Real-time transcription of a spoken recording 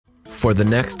For the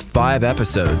next 5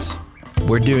 episodes,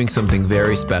 we're doing something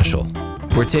very special.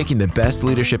 We're taking the best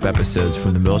leadership episodes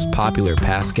from the most popular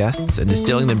past guests and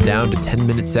distilling them down to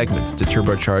 10-minute segments to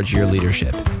turbocharge your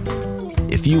leadership.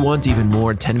 If you want even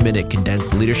more 10-minute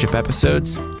condensed leadership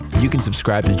episodes, you can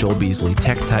subscribe to Joel Beasley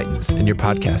Tech Titans in your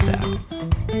podcast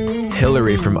app.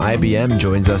 Hillery from IBM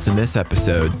joins us in this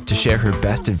episode to share her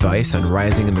best advice on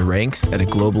rising in the ranks at a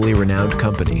globally renowned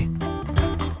company.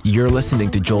 You're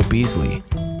listening to Joel Beasley,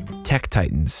 Tech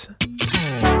Titans.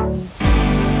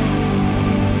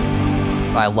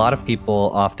 A lot of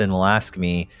people often will ask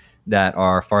me that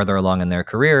are farther along in their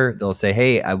career, they'll say,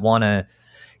 hey, I want to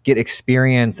get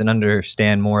experience and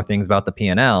understand more things about the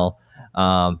P&L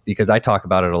because I talk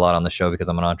about it a lot on the show because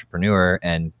I'm an entrepreneur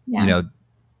and,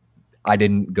 I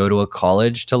didn't go to a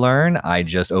college to learn. I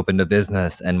just opened a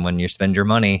business. And when you spend your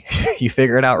money, you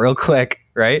figure it out real quick,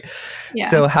 right? Yeah.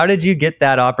 So how did you get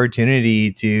that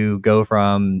opportunity to go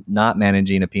from not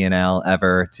managing a P&L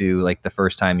ever to like the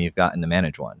first time you've gotten to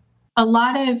manage one? A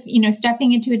lot of,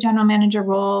 stepping into a general manager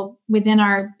role within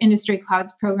our industry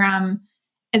clouds program,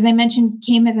 as I mentioned,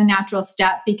 came as a natural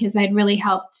step because I'd really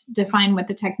helped define what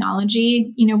the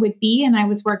technology, would be. And I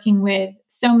was working with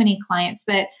so many clients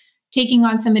that taking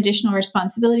on some additional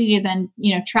responsibility to then,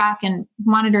 track and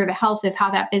monitor the health of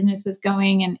how that business was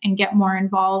going and get more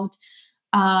involved,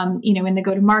 in the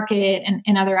go-to-market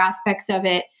and other aspects of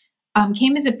it,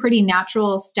 came as a pretty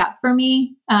natural step for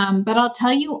me. But I'll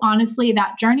tell you honestly,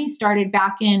 that journey started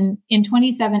back in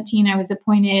 2017. I was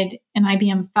appointed an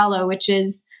IBM fellow, which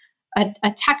is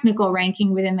a technical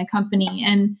ranking within the company.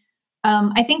 And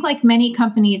I think like many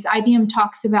companies, IBM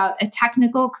talks about a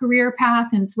technical career path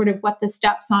and sort of what the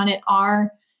steps on it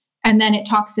are. And then it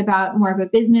talks about more of a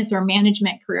business or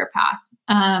management career path,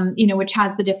 which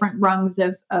has the different rungs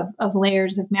of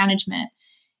layers of management.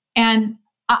 And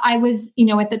I was,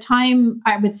 at the time,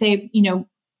 I would say,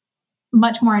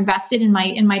 much more invested in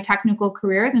my technical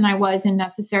career than I was in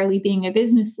necessarily being a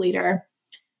business leader.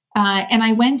 And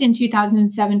I went in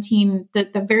 2017,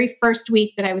 the very first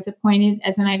week that I was appointed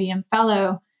as an IBM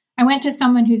fellow, I went to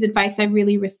someone whose advice I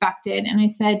really respected. And I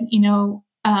said,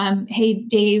 hey,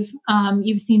 Dave,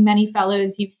 you've seen many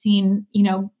fellows, you've seen,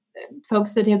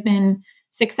 folks that have been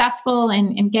successful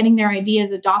in getting their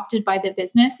ideas adopted by the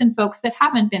business and folks that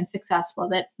haven't been successful,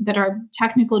 that are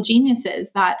technical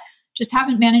geniuses that just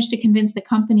haven't managed to convince the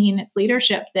company and its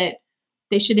leadership that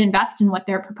they should invest in what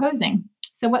they're proposing.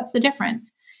 So what's the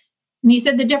difference? And he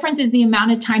said, the difference is the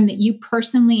amount of time that you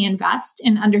personally invest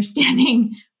in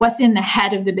understanding what's in the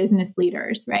head of the business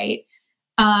leaders, right?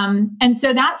 And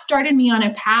so that started me on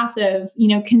a path of,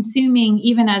 consuming,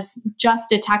 even as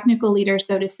just a technical leader,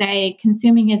 so to say,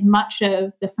 consuming as much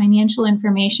of the financial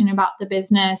information about the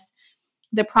business,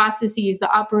 the processes,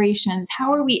 the operations.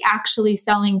 How are we actually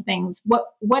selling things?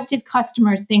 What did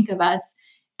customers think of us?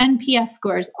 NPS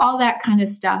scores, all that kind of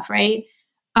stuff, right?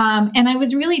 And I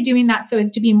was really doing that so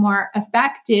as to be more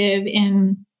effective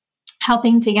in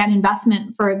helping to get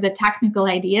investment for the technical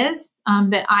ideas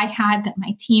that I had, that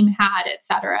my team had, et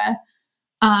cetera.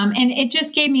 And it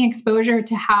just gave me exposure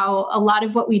to how a lot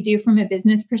of what we do from a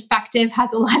business perspective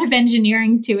has a lot of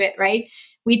engineering to it, right?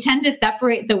 We tend to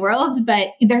separate the worlds, but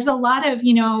there's a lot of,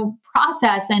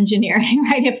 process engineering,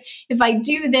 right? If I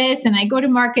do this and I go to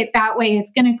market that way,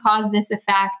 it's going to cause this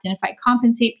effect. And if I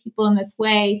compensate people in this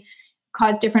way,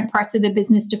 cause different parts of the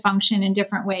business to function in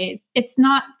different ways. It's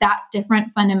not that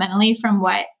different fundamentally from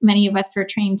what many of us are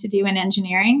trained to do in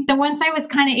engineering. So once I was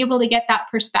kind of able to get that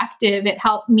perspective, it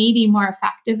helped me be more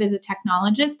effective as a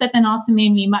technologist, but then also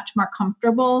made me much more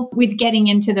comfortable with getting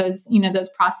into those, those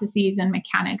processes and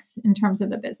mechanics in terms of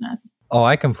the business. Oh,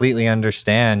 I completely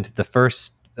understand. The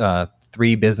first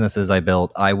 3 businesses I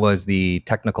built, I was the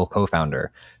technical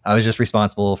co-founder. I was just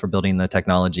responsible for building the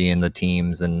technology and the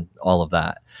teams and all of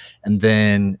that. And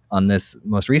then on this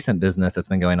most recent business that's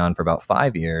been going on for about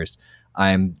 5 years,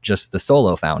 I'm just the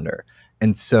solo founder.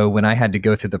 And so when I had to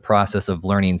go through the process of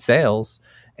learning sales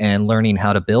and learning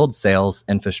how to build sales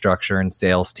infrastructure and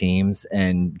sales teams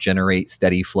and generate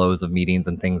steady flows of meetings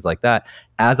and things like that,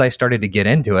 as I started to get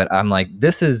into it, I'm like,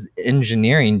 this is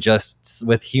engineering just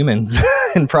with humans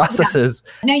and processes.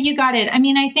 Yeah. No, you got it. I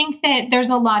mean, I think that there's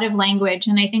a lot of language,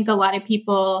 and I think a lot of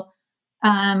people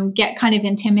get kind of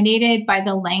intimidated by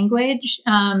the language.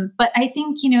 But I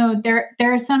think, there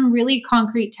are some really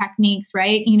concrete techniques,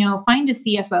 right? Find a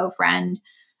CFO friend.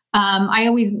 I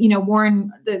always,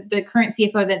 warn the current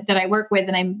CFO that I work with,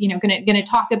 and I'm, going to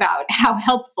talk about how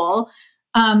helpful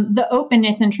the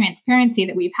openness and transparency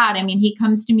that we've had. I mean, he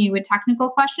comes to me with technical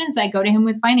questions. I go to him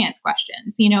with finance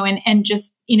questions, and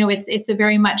just, it's a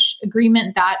very much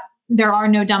agreement that there are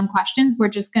no dumb questions. We're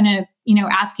just going to,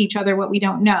 ask each other what we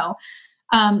don't know.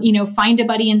 Find a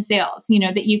buddy in sales,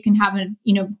 that you can have a,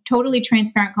 totally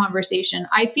transparent conversation.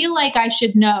 I feel like I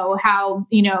should know how,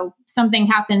 something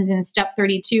happens in step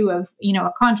 32 of,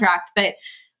 a contract, but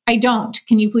I don't.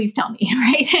 Can you please tell me?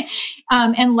 Right.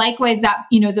 And likewise that,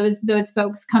 those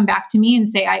folks come back to me and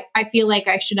say, I feel like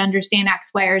I should understand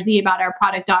X, Y, or Z about our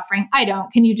product offering. I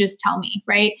don't. Can you just tell me?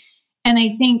 Right. And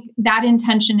I think that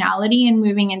intentionality in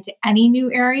moving into any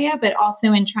new area, but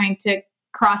also in trying to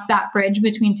cross that bridge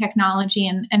between technology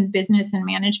and business and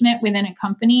management within a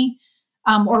company,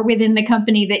 or within the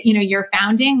company that, you're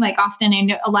founding. Like often I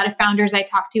know a lot of founders I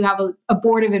talk to have a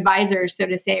board of advisors, so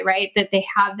to say, right? That they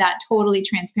have that totally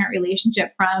transparent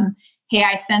relationship from, hey,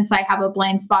 I sense I have a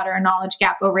blind spot or a knowledge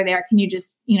gap over there. Can you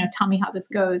just, tell me how this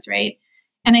goes, right?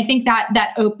 And I think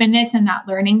that openness and that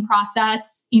learning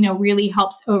process, really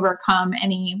helps overcome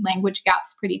any language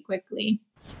gaps pretty quickly.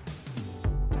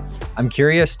 I'm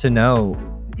curious to know,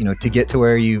 to get to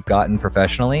where you've gotten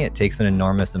professionally, it takes an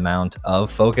enormous amount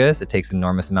of focus. It takes an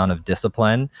enormous amount of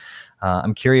discipline.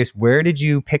 I'm curious, where did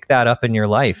you pick that up in your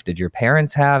life? Did your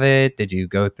parents have it? Did you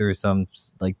go through some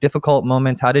difficult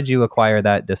moments? How did you acquire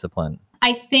that discipline?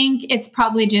 I think it's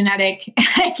probably genetic.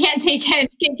 I can't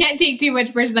take too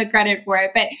much personal credit for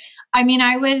it, but I mean,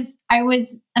 I was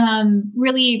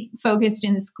really focused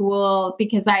in school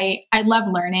because I love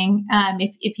learning.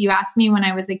 If you asked me when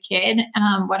I was a kid,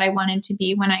 what I wanted to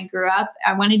be when I grew up,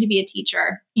 I wanted to be a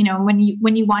teacher. When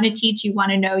you want to teach, you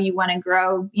want to know, you want to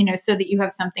grow, so that you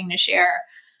have something to share.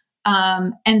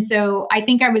 And so I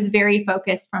think I was very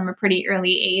focused from a pretty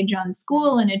early age on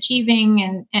school and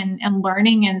achieving and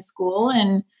learning in school.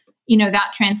 And,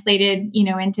 that translated,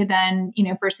 into then,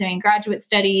 pursuing graduate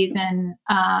studies. And,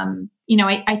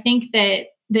 I think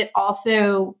that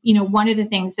also, one of the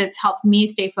things that's helped me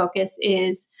stay focused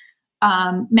is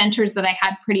mentors that I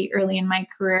had pretty early in my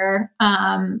career,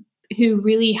 who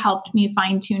really helped me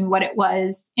fine tune what it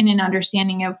was in an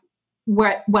understanding of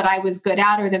what I was good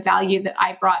at or the value that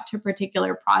I brought to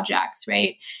particular projects,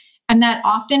 right? And that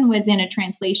often was in a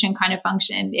translation kind of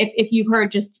function. If you heard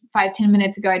just 5-10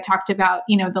 minutes ago, I talked about,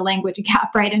 the language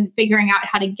gap, right? And figuring out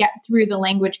how to get through the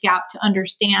language gap to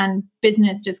understand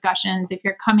business discussions if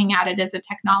you're coming at it as a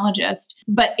technologist.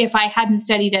 But if I hadn't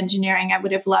studied engineering, I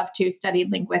would have loved to study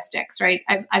linguistics, right?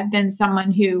 I've been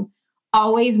someone who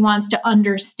always wants to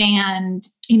understand,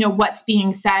 what's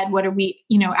being said, what are we,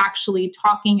 actually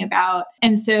talking about.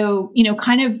 And so,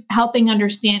 kind of helping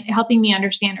me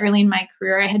understand early in my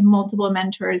career, I had multiple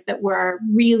mentors that were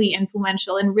really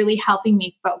influential and really helping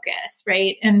me focus,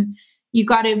 right? And you've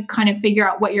got to kind of figure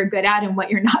out what you're good at and what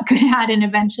you're not good at. And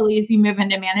eventually, as you move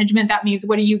into management, that means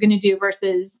what are you going to do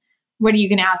versus what are you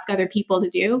going to ask other people to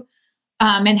do?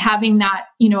 And having that,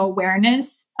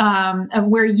 awareness of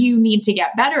where you need to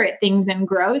get better at things and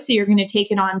grow. So you're going to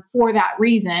take it on for that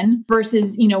reason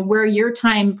versus, where your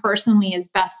time personally is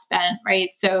best spent, right?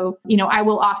 So, I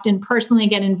will often personally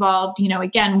get involved,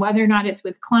 again, whether or not it's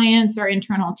with clients or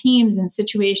internal teams in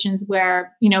situations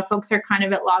where, folks are kind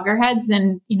of at loggerheads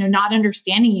and, not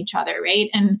understanding each other, right?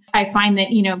 And I find that,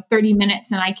 30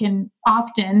 minutes and I can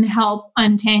often help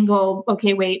untangle,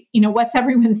 okay, wait, what's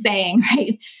everyone saying,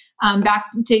 right? Back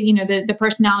to, the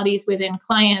personalities within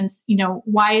clients,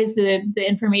 why is the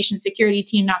information security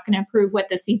team not going to approve what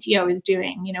the CTO is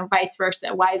doing, vice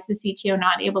versa? Why is the CTO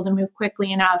not able to move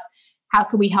quickly enough? How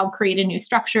could we help create a new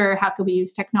structure? How could we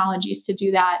use technologies to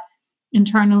do that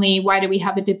internally? Why do we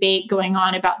have a debate going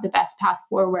on about the best path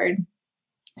forward?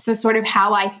 So sort of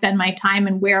how I spend my time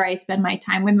and where I spend my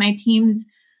time with my teams,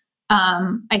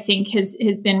 I think has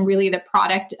been really the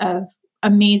product of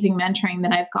amazing mentoring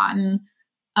that I've gotten.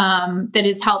 That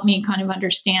has helped me kind of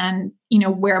understand,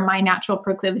 where my natural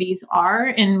proclivities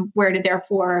are and where to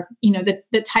therefore,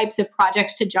 the types of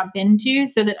projects to jump into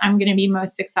so that I'm going to be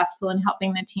most successful in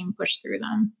helping the team push through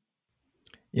them.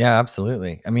 Yeah,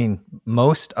 absolutely. I mean,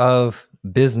 most of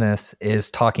business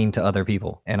is talking to other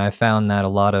people. And I found that a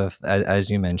lot of, as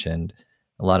you mentioned,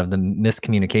 a lot of the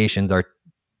miscommunications are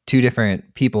two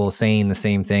different people saying the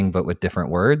same thing, but with different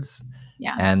words.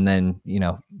 Yeah. And then,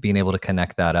 being able to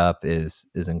connect that up is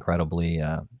incredibly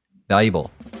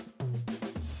valuable.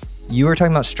 You were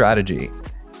talking about strategy,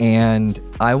 and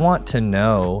I want to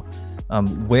know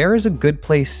where is a good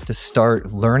place to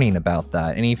start learning about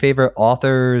that? Any favorite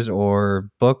authors or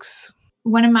books?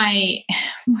 One of my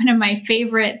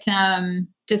favorite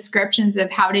descriptions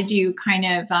of how to do kind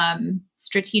of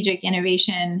strategic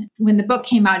innovation. When the book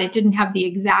came out, it didn't have the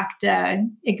exact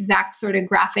sort of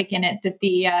graphic in it that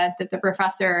the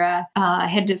professor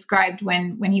had described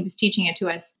when he was teaching it to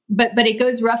us. But it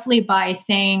goes roughly by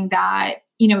saying that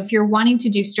if you're wanting to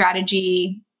do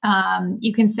strategy,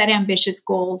 you can set ambitious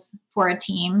goals for a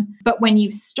team. But when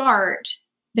you start,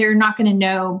 they're not going to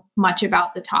know much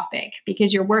about the topic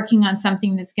because you're working on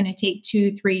something that's going to take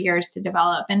 2-3 years to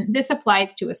develop. And this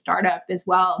applies to a startup as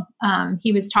well.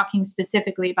 He was talking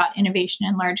specifically about innovation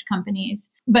in large companies,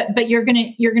 but you're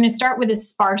going to start with a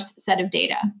sparse set of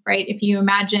data, right? If you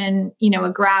imagine, a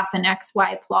graph, an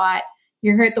XY plot,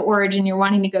 you're here at the origin, you're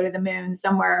wanting to go to the moon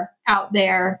somewhere out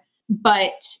there,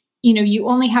 but you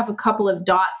only have a couple of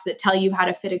dots that tell you how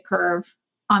to fit a curve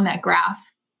on that graph.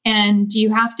 And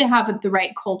you have to have the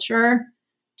right culture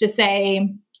to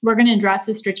say, we're going to address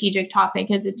a strategic topic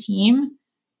as a team.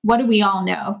 What do we all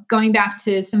know? Going back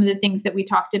to some of the things that we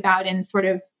talked about and sort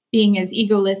of being as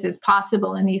egoless as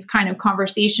possible in these kind of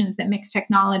conversations that mix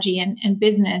technology and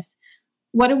business.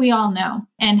 What do we all know?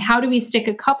 And how do we stick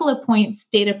a couple of points,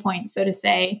 data points, so to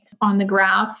say, on the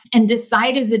graph and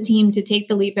decide as a team to take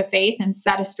the leap of faith and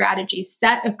set a strategy,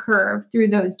 set a curve through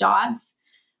those dots?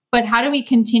 But how do we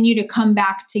continue to come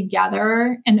back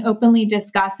together and openly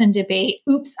discuss and debate?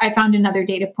 Oops, I found another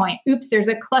data point. Oops, there's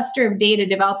a cluster of data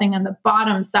developing on the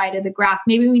bottom side of the graph.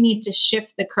 Maybe we need to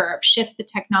shift the curve, shift the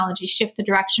technology, shift the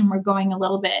direction we're going a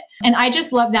little bit. And I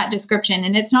just love that description.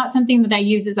 And it's not something that I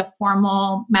use as a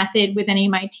formal method with any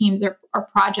of my teams or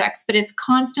projects, but it's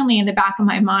constantly in the back of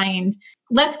my mind.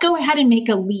 Let's go ahead and make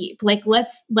a leap. Like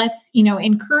let's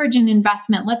encourage an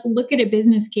investment. Let's look at a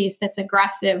business case that's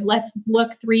aggressive. Let's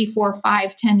look 3, 4,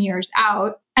 5, 10 years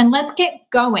out and let's get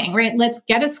going, right? Let's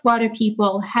get a squad of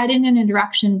people, head in a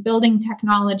direction, building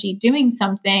technology, doing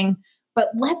something, but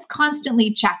let's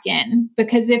constantly check in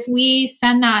because if we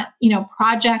send that,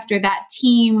 project or that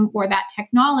team or that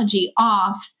technology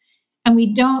off, and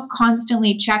we don't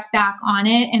constantly check back on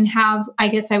it and have, I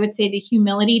guess I would say, the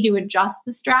humility to adjust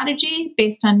the strategy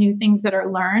based on new things that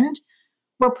are learned,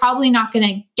 we're probably not going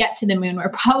to get to the moon. We're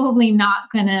probably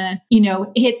not going to,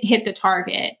 hit the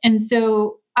target. And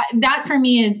so that for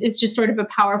me is just sort of a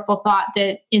powerful thought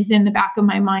that is in the back of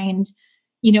my mind,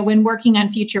 when working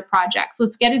on future projects.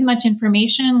 Let's get as much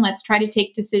information. Let's try to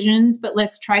take decisions, but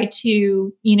let's try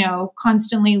to,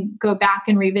 constantly go back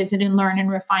and revisit and learn and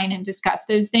refine and discuss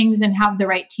those things and have the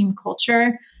right team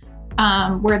culture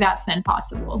where that's then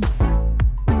possible.